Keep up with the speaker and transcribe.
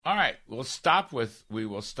All right, we will stop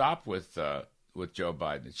with Joe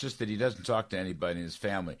Biden. It's just that he doesn't talk to anybody in his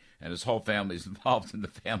family, and his whole family is involved in the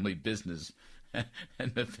family business,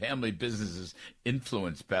 and the family business is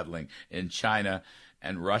influence peddling in China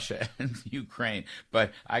and Russia and Ukraine.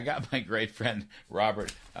 But I got my great friend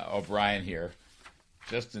Robert O'Brien here,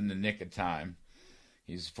 just in the nick of time.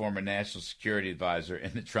 He's former national security advisor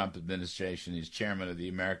in the Trump administration. He's chairman of the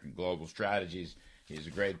American Global Strategies. He's a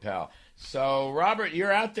great pal. So, Robert,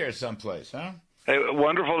 you're out there someplace, huh? Hey,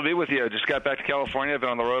 wonderful to be with you. I just got back to California. I've been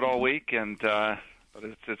on the road all week, and but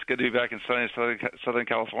it's good to be back in sunny Southern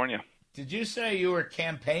California. Did you say you were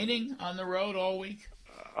campaigning on the road all week?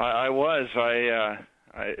 I was.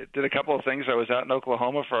 I did a couple of things. I was out in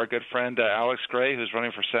Oklahoma for our good friend Alex Gray, who's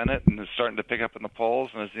running for Senate and is starting to pick up in the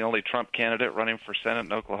polls, and is the only Trump candidate running for Senate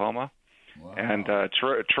in Oklahoma. Wow. And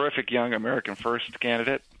terrific young American First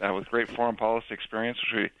candidate with great foreign policy experience,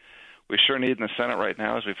 which we sure need in the Senate right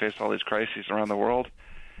now as we face all these crises around the world.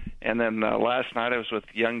 And then last night I was with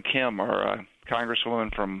Young Kim, our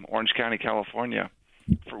congresswoman from Orange County, California,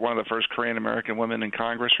 for one of the first Korean American women in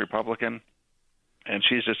Congress, Republican, and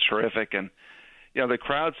she's just terrific. And you know, the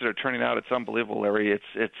crowds that are turning out, it's unbelievable, Larry.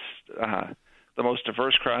 It's the most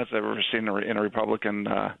diverse crowds I've ever seen in a Republican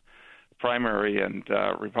primary and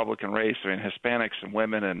Republican race. I mean, Hispanics and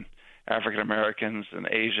women and African Americans and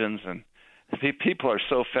Asians, and people are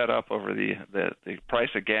so fed up over the price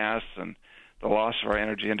of gas and the loss of our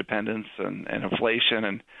energy independence and inflation,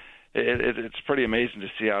 and it's pretty amazing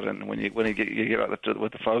to see out. And when you get out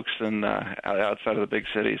with the folks and outside of the big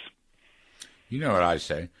cities. You know what I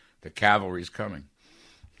say? The cavalry's coming.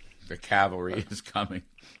 The cavalry is coming.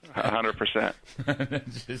 100%.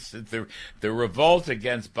 The revolt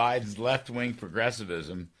against Biden's left-wing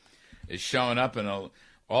progressivism is showing up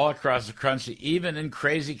all across the country, even in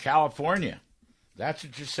crazy California. That's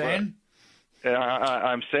what you're saying? Yeah,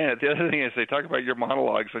 I'm saying it. The other thing is they talk about your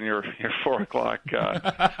monologues on your 4 o'clock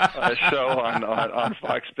show on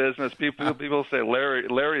Fox Business. People say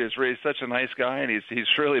Larry is really such a nice guy, and he's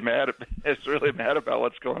really mad about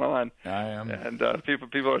what's going on. I am, and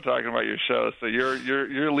people are talking about your show. So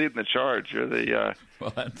you're leading the charge. You're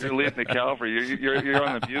you're leading the cavalry. You're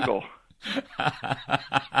on the bugle.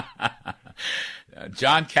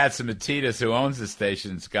 John Katsimatidis, who owns the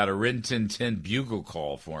station, has got a Rin Tin Tin bugle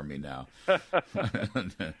call for me now.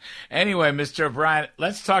 Anyway, Mr. O'Brien,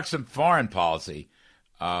 let's talk some foreign policy.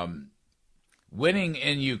 Winning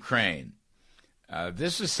in Ukraine.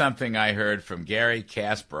 This is something I heard from Garry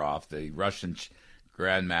Kasparov, the Russian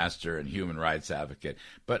grandmaster and human rights advocate.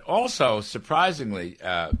 But also, surprisingly,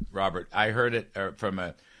 Robert, I heard it from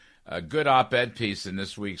a good op-ed piece in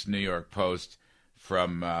this week's New York Post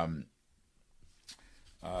from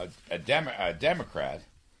a Democrat,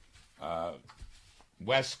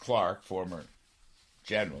 Wes Clark, former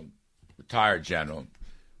general, retired general.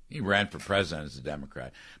 He ran for president as a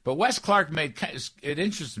Democrat. But Wes Clark it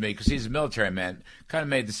interested me because he's a military man, kind of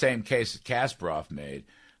made the same case that Kasparov made.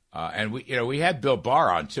 And we had Bill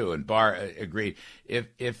Barr on too, and Barr agreed.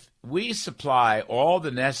 If we supply all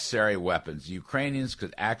the necessary weapons, the Ukrainians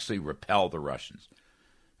could actually repel the Russians.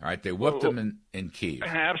 All right, they whooped them in Kyiv.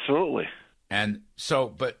 Absolutely. And so,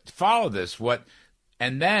 but follow this.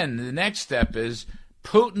 And then the next step is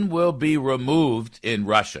Putin will be removed in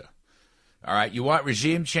Russia. All right, you want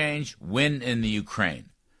regime change? Win in the Ukraine.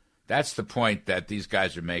 That's the point that these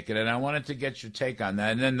guys are making, and I wanted to get your take on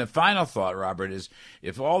that. And then the final thought, Robert, is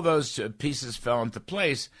if all those pieces fell into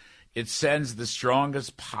place, it sends the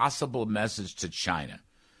strongest possible message to China.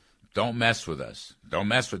 Don't mess with us. Don't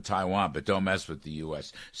mess with Taiwan, but don't mess with the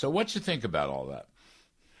U.S. So what you think about all that?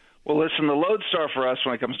 Well, listen, the lodestar for us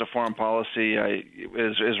when it comes to foreign policy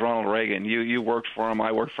is Ronald Reagan. You worked for him.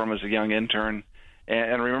 I worked for him as a young intern.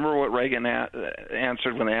 And remember what Reagan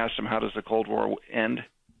answered when they asked him, how does the Cold War end?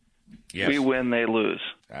 Yes. We win, they lose.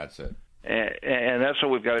 That's it. And that's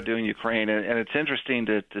what we've got to do in Ukraine. And it's interesting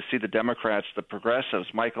to see the Democrats, the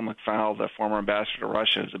progressives, Michael McFaul, the former ambassador to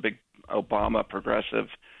Russia, who's a big Obama progressive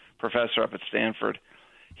professor up at Stanford.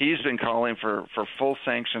 He's been calling for full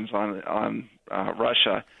sanctions on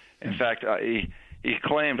Russia. In fact, he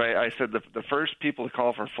claimed, I said the first people to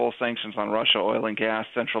call for full sanctions on Russia, oil and gas,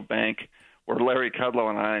 central bank, were Larry Kudlow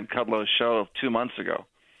and I on Kudlow's show 2 months ago.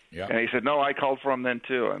 Yeah. And he said, no, I called for him then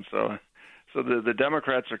too. And so the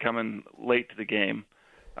Democrats are coming late to the game.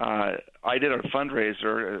 I did a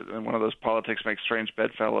fundraiser, and one of those Politics Make Strange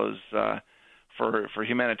Bedfellows for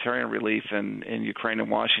humanitarian relief in Ukraine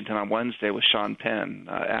and Washington on Wednesday with Sean Penn,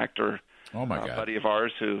 actor. Oh my God. Buddy of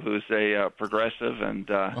ours who's a progressive and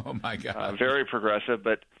oh my God. Very progressive.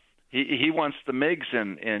 But He wants the MiGs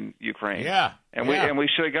in Ukraine. Yeah, and we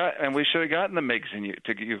should have gotten the MiGs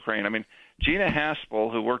to Ukraine. I mean, Gina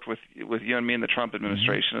Haspel, who worked with you and me in the Trump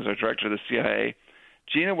administration as our director of the CIA,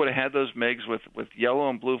 Gina would have had those MiGs with yellow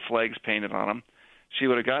and blue flags painted on them. She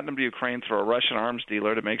would have gotten them to Ukraine through a Russian arms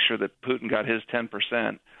dealer to make sure that Putin got his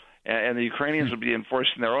 10%, and the Ukrainians would be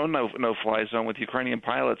enforcing their own no-fly zone with Ukrainian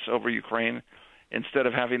pilots over Ukraine, instead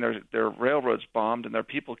of having their railroads bombed and their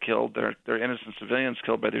people killed, their innocent civilians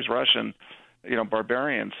killed by these Russian,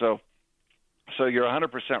 barbarians. So you're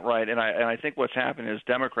 100% right, and I think what's happening is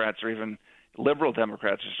Democrats, or even liberal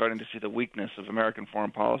Democrats, are starting to see the weakness of American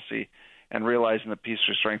foreign policy and realizing that peace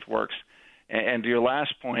through strength works. And to your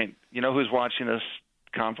last point, you know who's watching this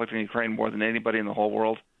conflict in Ukraine more than anybody in the whole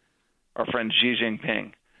world? Our friend Xi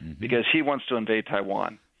Jinping, because he wants to invade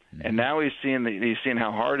Taiwan, and now he's seeing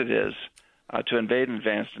how hard it is to invade an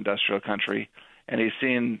advanced industrial country, and he's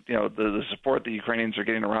seeing the support the Ukrainians are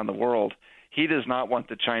getting around the world. He does not want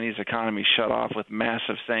the Chinese economy shut off with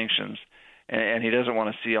massive sanctions, and he doesn't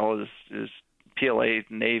want to see all of his PLA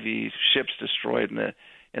Navy ships destroyed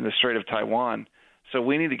in the Strait of Taiwan. So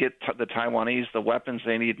we need to get the Taiwanese the weapons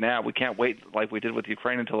they need now. We can't wait like we did with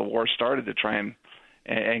Ukraine until the war started to try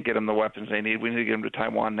and get them the weapons they need. We need to get them to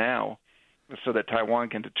Taiwan now so that Taiwan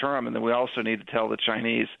can deter them. And then we also need to tell the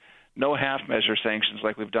Chinese, no half-measure sanctions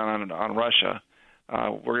like we've done on Russia.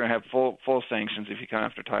 We're going to have full sanctions if you come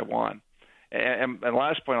after Taiwan. And the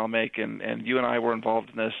last point I'll make, and you and I were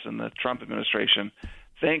involved in this in the Trump administration,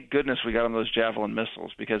 thank goodness we got them those Javelin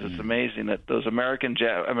missiles, because it's amazing that those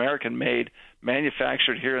American-made,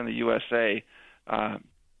 manufactured here in the USA,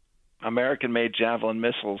 American-made Javelin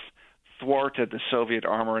missiles thwarted the Soviet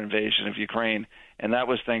armor invasion of Ukraine, and that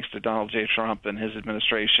was thanks to Donald J. Trump and his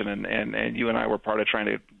administration, and you and I were part of trying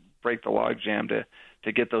to break the logjam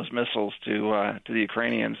to get those missiles to the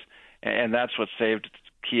Ukrainians, and that's what saved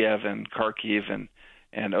Kiev and Kharkiv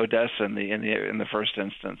and Odessa in the first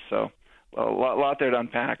instance. So a lot there to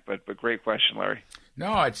unpack, but great question, Larry.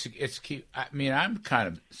 No, it's key. I mean, I'm kind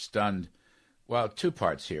of stunned. Well, two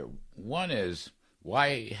parts here. One is,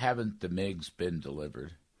 why haven't the MiGs been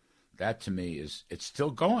delivered? That to me it's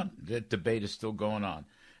still going. The debate is still going on.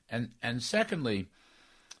 And secondly,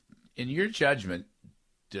 in your judgment,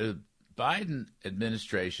 does the Biden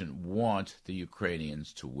administration want the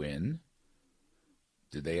Ukrainians to win?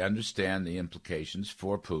 Do they understand the implications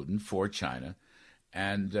for Putin, for China,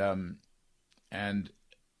 and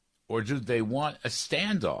or do they want a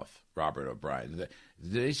standoff, Robert O'Brien? Are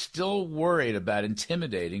they still worried about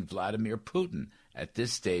intimidating Vladimir Putin at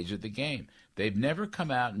this stage of the game? They've never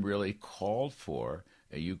come out and really called for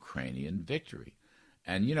a Ukrainian victory.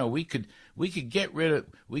 And we could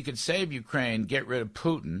save Ukraine, get rid of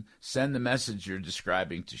Putin, send the message you're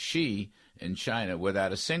describing to Xi in China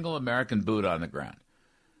without a single American boot on the ground.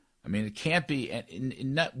 I mean, it can't be.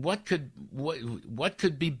 What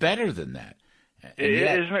could be better than that?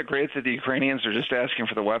 Isn't it great that the Ukrainians are just asking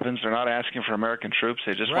for the weapons? They're not asking for American troops.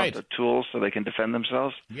 They just want the tools so they can defend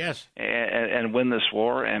themselves. Yes, and win this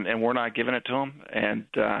war. And we're not giving it to them. And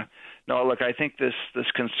no, look, I think this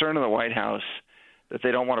concern of the White House that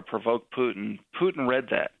they don't want to provoke Putin. Putin read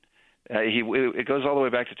that. It goes all the way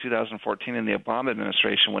back to 2014 in the Obama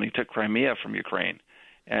administration when he took Crimea from Ukraine.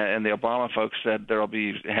 And the Obama folks said there will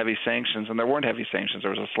be heavy sanctions, and there weren't heavy sanctions.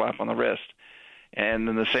 There was a slap on the wrist. And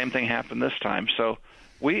then the same thing happened this time. So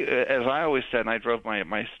we, as I always said, and I drove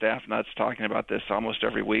my staff nuts talking about this almost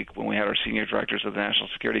every week when we had our senior directors of the National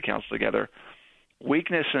Security Council together,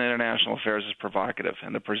 weakness in international affairs is provocative,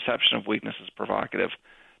 and the perception of weakness is provocative.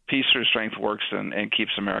 Peace through strength works and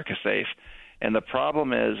keeps America safe. And the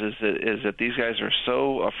problem is that these guys are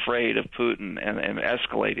so afraid of Putin and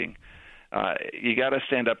escalating. You got to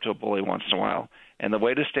stand up to a bully once in a while. And the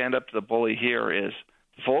way to stand up to the bully here is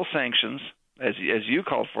full sanctions, as you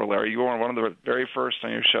called for, Larry. You were one of the very first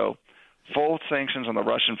on your show. Full sanctions on the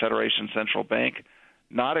Russian Federation Central Bank,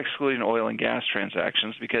 not excluding oil and gas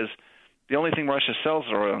transactions, because the only thing Russia sells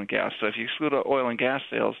is oil and gas. So if you exclude oil and gas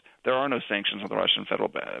sales, there are no sanctions on the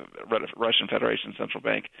Russian Federation Central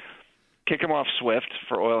Bank. Kick them off SWIFT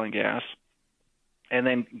for oil and gas, and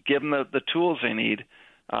then give them the tools they need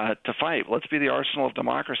to fight. Let's be the arsenal of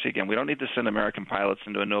democracy again. We don't need to send American pilots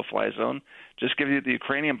into a no-fly zone. Just give the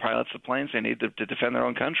Ukrainian pilots the planes they need to defend their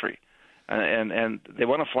own country. And they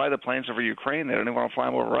want to fly the planes over Ukraine. They don't even want to fly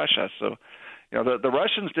them over Russia. So, the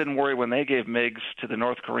Russians didn't worry when they gave MiGs to the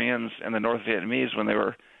North Koreans and the North Vietnamese when they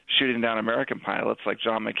were shooting down American pilots like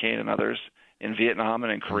John McCain and others in Vietnam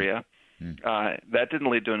and in Korea. That didn't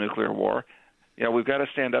lead to a nuclear war. We've got to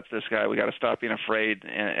stand up to this guy. We've got to stop being afraid.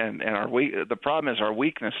 And the problem is our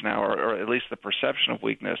weakness now, or at least the perception of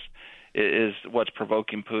weakness, is what's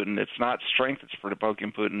provoking Putin. It's not strength that's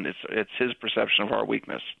provoking Putin. It's his perception of our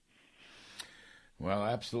weakness. Well,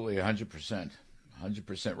 absolutely, 100%.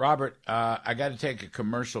 100%. Robert, I got to take a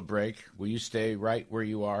commercial break. Will you stay right where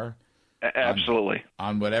you are? Absolutely.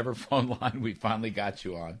 On whatever phone line we finally got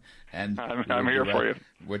you on. And I'm here for you.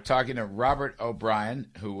 We're talking to Robert O'Brien,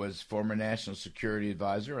 who was former National Security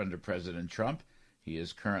Advisor under President Trump. He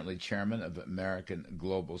is currently chairman of American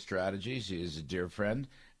Global Strategies. He is a dear friend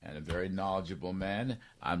and a very knowledgeable man.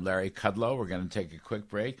 I'm Larry Kudlow. We're going to take a quick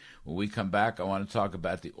break. When we come back, I want to talk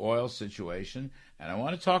about the oil situation, and I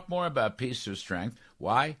want to talk more about peace through strength.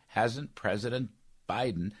 Why hasn't President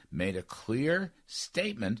Biden made a clear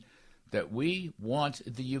statement that we want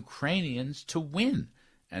the Ukrainians to win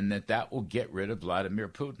and that will get rid of Vladimir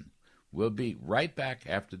Putin? We'll be right back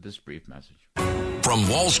after this brief message. From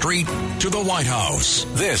Wall Street to the White House,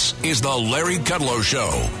 this is the Larry Kudlow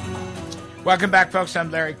Show. Welcome back, folks.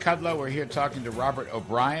 I'm Larry Kudlow. We're here talking to Robert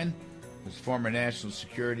O'Brien, who's former National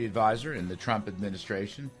Security Advisor in the Trump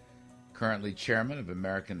administration, currently chairman of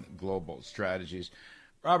American Global Strategies.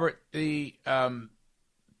 Robert, the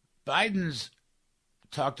Biden's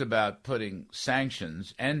talked about putting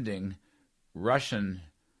sanctions, ending Russian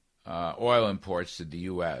oil imports to the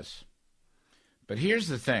U.S. But here's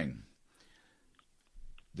the thing.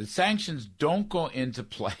 The sanctions don't go into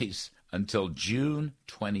place until June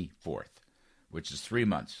 24th, which is 3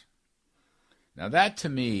 months. Now, that to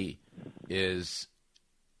me is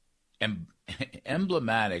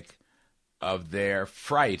emblematic of their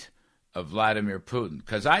fright of Vladimir Putin,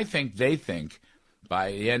 because I think they think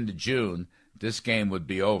by the end of June, this game would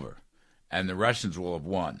be over and the Russians will have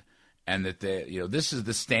won. And that this is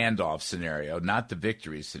the standoff scenario, not the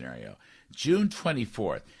victory scenario. June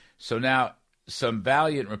 24th. So now some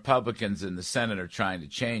valiant Republicans in the Senate are trying to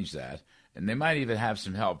change that, and they might even have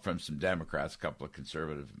some help from some Democrats, a couple of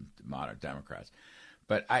conservative and moderate Democrats.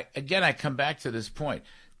 But I come back to this point.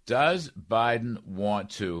 Does Biden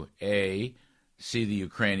want to, A, see the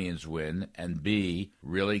Ukrainians win, and B,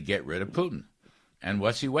 really get rid of Putin? And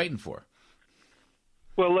what's he waiting for?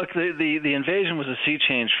 Well, look, the invasion was a sea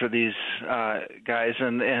change for these guys,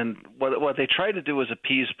 and what they tried to do was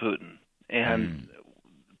appease Putin. And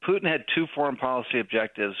Putin had two foreign policy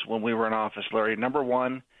objectives when we were in office, Larry. Number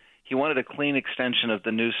one, he wanted a clean extension of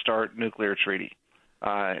the New START nuclear treaty,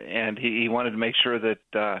 and he wanted to make sure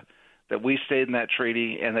that we stayed in that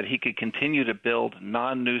treaty and that he could continue to build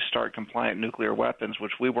non-New START compliant nuclear weapons,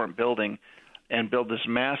 which we weren't building, and build this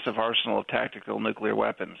massive arsenal of tactical nuclear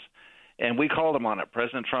weapons. And we called him on it.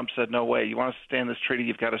 President Trump said, no way. You want us to stay in this treaty,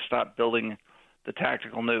 you've got to stop building the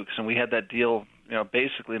tactical nukes. And we had that deal,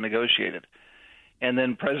 basically negotiated. And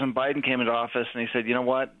then President Biden came into office and he said, you know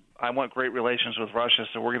what? I want great relations with Russia,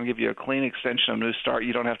 so we're going to give you a clean extension of New START.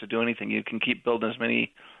 You don't have to do anything. You can keep building as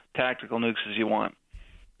many tactical nukes as you want.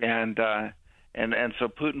 And so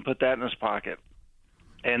Putin put that in his pocket.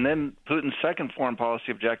 And then Putin's second foreign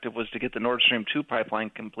policy objective was to get the Nord Stream 2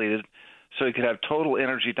 pipeline completed so he could have total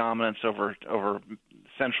energy dominance over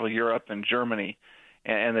Central Europe and Germany,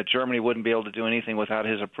 and that Germany wouldn't be able to do anything without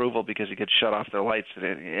his approval because he could shut off their lights at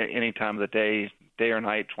any time of the day or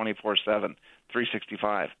night, 24/7,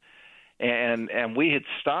 365. And we had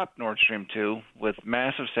stopped Nord Stream 2 with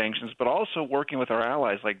massive sanctions, but also working with our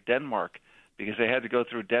allies like Denmark, because they had to go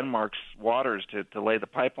through Denmark's waters to lay the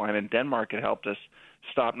pipeline, and Denmark had helped us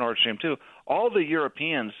stop Nord Stream 2. All the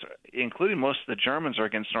Europeans, including most of the Germans, are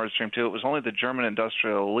against Nord Stream 2. It was only the German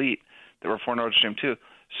industrial elite that were for Nord Stream 2.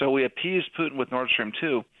 So we appeased Putin with Nord Stream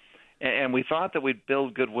 2, and we thought that we'd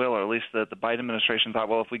build goodwill, or at least the Biden administration thought,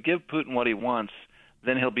 well, if we give Putin what he wants,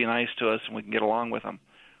 then he'll be nice to us and we can get along with him.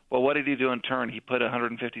 Well, what did he do in turn? He put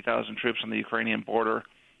 150,000 troops on the Ukrainian border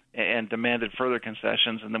and demanded further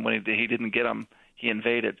concessions, and then when he didn't get them, he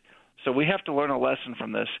invaded. So we have to learn a lesson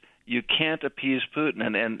from this. You can't appease Putin,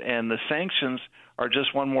 and the sanctions are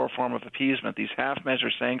just one more form of appeasement. These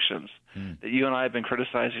half-measure sanctions that you and I have been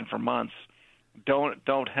criticizing for months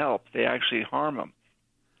don't help. They actually harm him.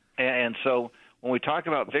 And so when we talk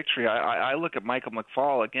about victory, I look at Michael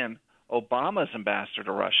McFaul, again, Obama's ambassador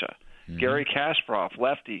to Russia, Gary Kasparov,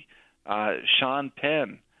 lefty, Sean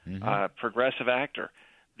Penn, progressive actor.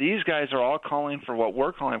 These guys are all calling for what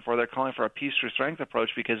we're calling for. They're calling for a peace through strength approach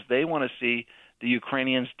because they want to see the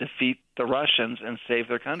Ukrainians defeat the Russians and save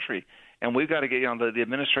their country. And we've got to get the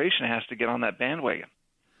administration has to get on that bandwagon.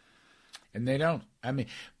 And they don't. I mean,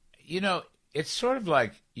 it's sort of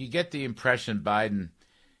like you get the impression Biden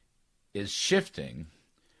is shifting,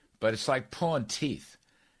 but it's like pulling teeth.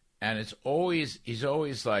 And he's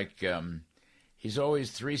always like, he's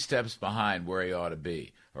always 3 steps behind where he ought to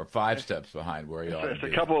be, or 5 steps behind where he ought to be. It's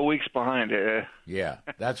a couple of weeks behind. Yeah,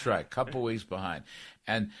 that's right. Couple weeks behind.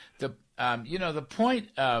 And the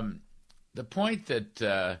point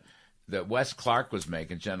that Wes Clark was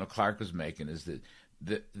making, General Clark was making, is that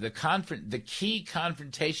the key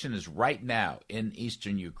confrontation is right now in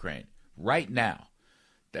eastern Ukraine. Right now.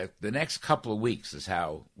 The next couple of weeks is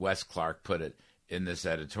how Wes Clark put it in this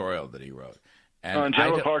editorial that he wrote. And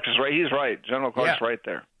General Clark is right. He's right. General Clark's right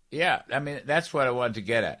there. Yeah, I mean, that's what I wanted to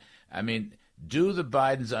get at. I mean, do the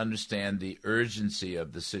Bidens understand the urgency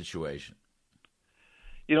of the situation?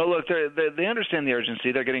 Look, they understand the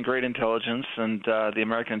urgency. They're getting great intelligence, and the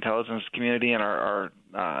American intelligence community and our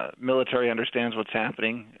military understands what's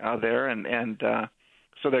happening out there, and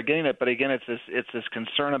so they're getting it. But again, it's this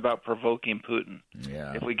concern about provoking Putin.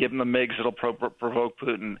 Yeah. If we give them the MiGs, it'll provoke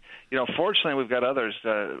Putin. Fortunately, we've got others.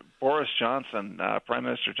 Boris Johnson, Prime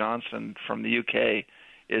Minister Johnson from the UK,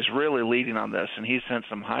 is really leading on this, and he sent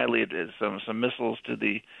some some missiles to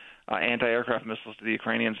the anti-aircraft missiles to the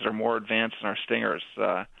Ukrainians that are more advanced than our Stingers,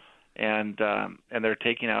 and they're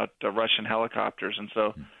taking out Russian helicopters, and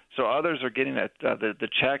so others are getting it. The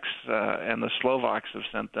Czechs and the Slovaks have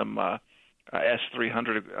sent them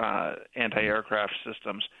S-300 anti-aircraft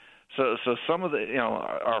systems. So some of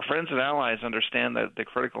our friends and allies understand the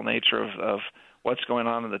critical nature of what's going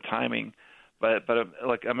on and the timing, but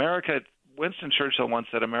like America. Winston Churchill once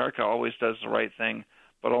said, "America always does the right thing,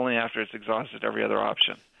 but only after it's exhausted every other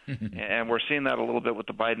option." And we're seeing that a little bit with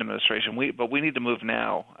the Biden administration. But we need to move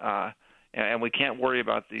now, and we can't worry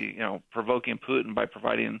about provoking Putin by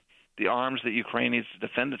providing the arms that Ukraine needs to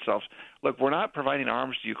defend itself. Look, we're not providing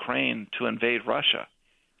arms to Ukraine to invade Russia.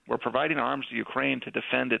 We're providing arms to Ukraine to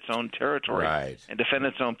defend its own territory and defend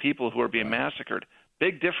its own people who are being massacred.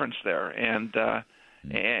 Big difference there, and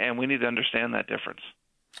we need to understand that difference.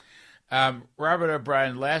 Robert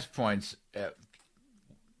O'Brien, last points.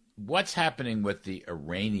 What's happening with the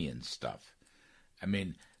Iranian stuff? I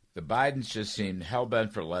mean, the Bidens just seem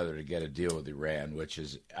hell-bent for leather to get a deal with Iran, which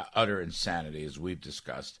is utter insanity, as we've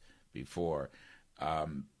discussed before.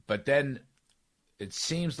 But then it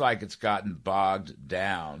seems like it's gotten bogged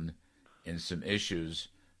down in some issues,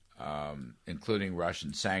 including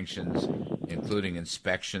Russian sanctions, including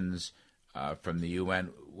inspections from the UN.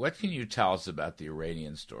 What can you tell us about the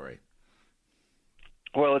Iranian story?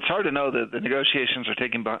 Well, it's hard to know that the negotiations are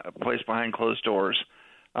taking place behind closed doors.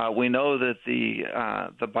 We know that the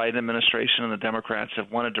Biden administration and the Democrats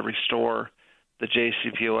have wanted to restore the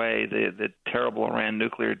JCPOA, the terrible Iran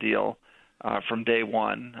nuclear deal, from day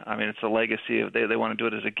one. I mean, it's a legacy of they want to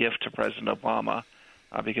do it as a gift to President Obama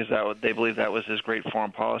because they believe that was his great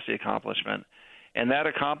foreign policy accomplishment. And that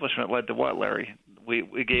accomplishment led to what, Larry?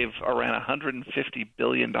 We gave Iran $150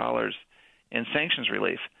 billion in sanctions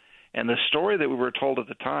relief. And the story that we were told at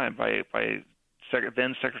the time by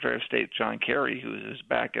then Secretary of State John Kerry, who is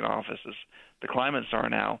back in office as the climate czar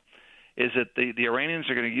now, is that the Iranians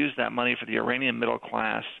are going to use that money for the Iranian middle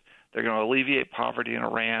class. They're going to alleviate poverty in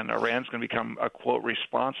Iran. Iran's going to become a, quote,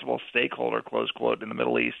 responsible stakeholder, close quote, in the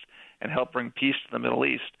Middle East and help bring peace to the Middle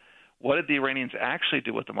East. What did the Iranians actually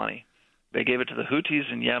do with the money? They gave it to the Houthis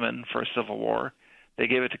in Yemen for a civil war. They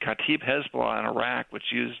gave it to Kataib Hezbollah in Iraq,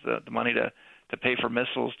 which used the money to pay for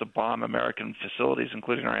missiles to bomb American facilities,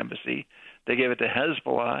 including our embassy. They gave it to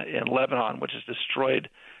Hezbollah in Lebanon, which has destroyed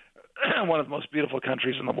one of the most beautiful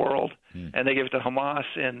countries in the world. And they gave it to Hamas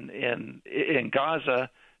in Gaza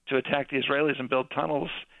to attack the Israelis and build tunnels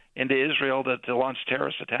into Israel to launch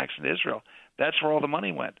terrorist attacks into Israel. That's where all the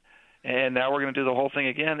money went. And now we're going to do the whole thing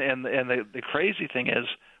again. And the crazy thing is,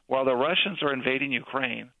 while the Russians are invading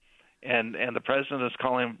Ukraine, and the president is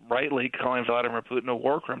rightly calling Vladimir Putin a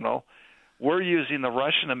war criminal, we're using the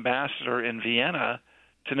Russian ambassador in Vienna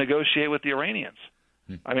to negotiate with the Iranians.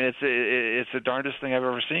 I mean, it's the darndest thing I've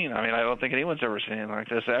ever seen. I mean, I don't think anyone's ever seen anything like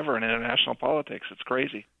this ever in international politics. It's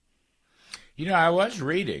crazy. You know, I was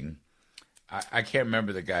reading, I can't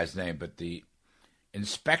remember the guy's name, but the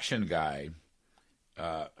inspection guy,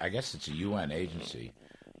 I guess it's a UN agency,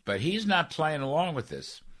 but he's not playing along with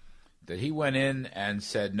this. That he went in and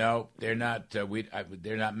said, no, they're not.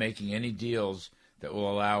 They're not making any deals that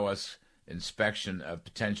will allow us inspection of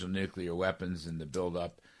potential nuclear weapons and the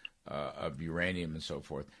buildup of uranium and so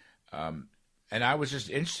forth. And I was just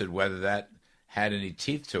interested whether that had any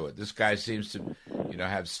teeth to it. This guy seems to,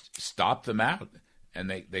 have stopped them out, and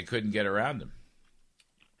they couldn't get around him.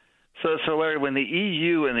 So Larry, when the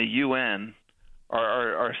EU and the UN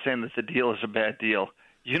are saying that the deal is a bad deal,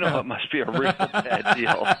 it must be a real bad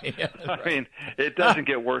deal. Yeah, I mean, it doesn't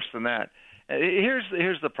get worse than that.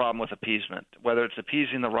 Here's the problem with appeasement, whether it's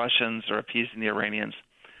appeasing the Russians or appeasing the Iranians.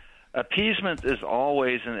 Appeasement is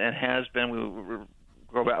always and has been. We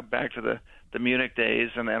go back to the Munich days,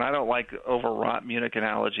 and I don't like overwrought Munich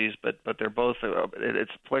analogies, but they're both.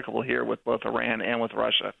 It's applicable here with both Iran and with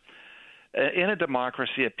Russia. In a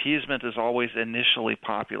democracy, appeasement is always initially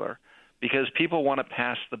popular because people want to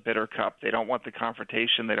pass the bitter cup. They don't want the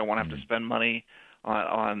confrontation. They don't want to have to spend money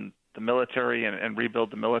on the military and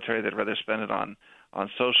rebuild the military. They'd rather spend it on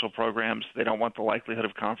social programs. They don't want the likelihood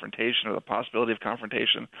of confrontation or the possibility of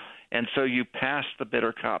confrontation. And so you pass the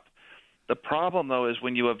bitter cup. The problem, though, is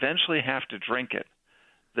when you eventually have to drink it,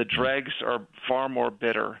 the dregs are far more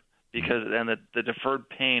bitter and the deferred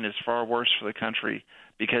pain is far worse for the country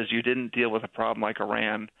because you didn't deal with a problem like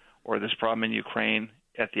Iran or this problem in Ukraine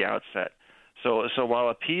at the outset. So while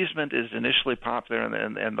appeasement is initially popular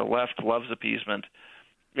and the left loves appeasement,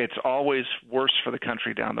 it's always worse for the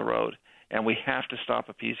country down the road. And we have to stop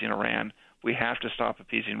appeasing Iran. We have to stop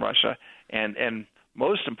appeasing Russia. And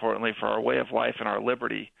most importantly, for our way of life and our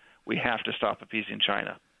liberty, we have to stop appeasing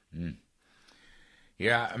China. Mm.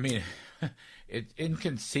 Yeah, I mean, it's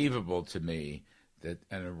inconceivable to me that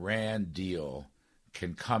an Iran deal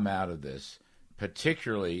can come out of this,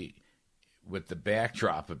 particularly with the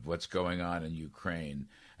backdrop of what's going on in Ukraine.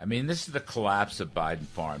 I mean, this is the collapse of Biden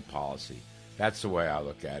foreign policy. That's the way I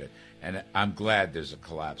look at it. And I'm glad there's a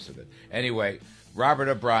collapse of it. Anyway, Robert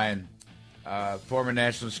O'Brien, former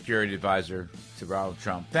National Security Advisor to Donald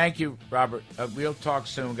Trump. Thank you, Robert. We'll talk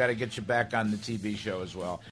soon. We've got to get you back on the TV show as well.